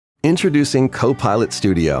Introducing Copilot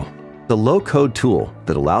Studio, the low-code tool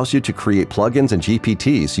that allows you to create plugins and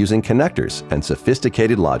GPTs using connectors and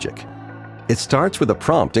sophisticated logic. It starts with a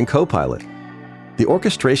prompt in Copilot. The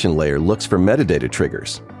orchestration layer looks for metadata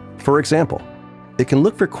triggers. For example, it can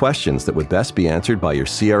look for questions that would best be answered by your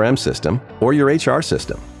CRM system or your HR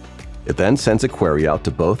system. It then sends a query out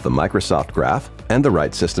to both the Microsoft Graph and the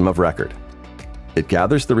right system of record. It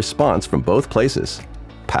gathers the response from both places,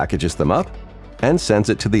 packages them up, and sends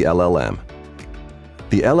it to the LLM.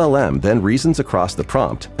 The LLM then reasons across the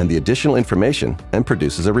prompt and the additional information and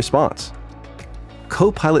produces a response.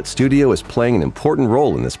 Copilot Studio is playing an important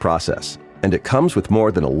role in this process, and it comes with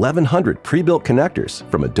more than 1,100 pre-built connectors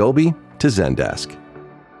from Adobe to Zendesk.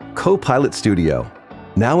 Copilot Studio,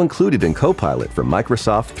 now included in Copilot from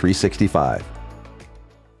Microsoft 365.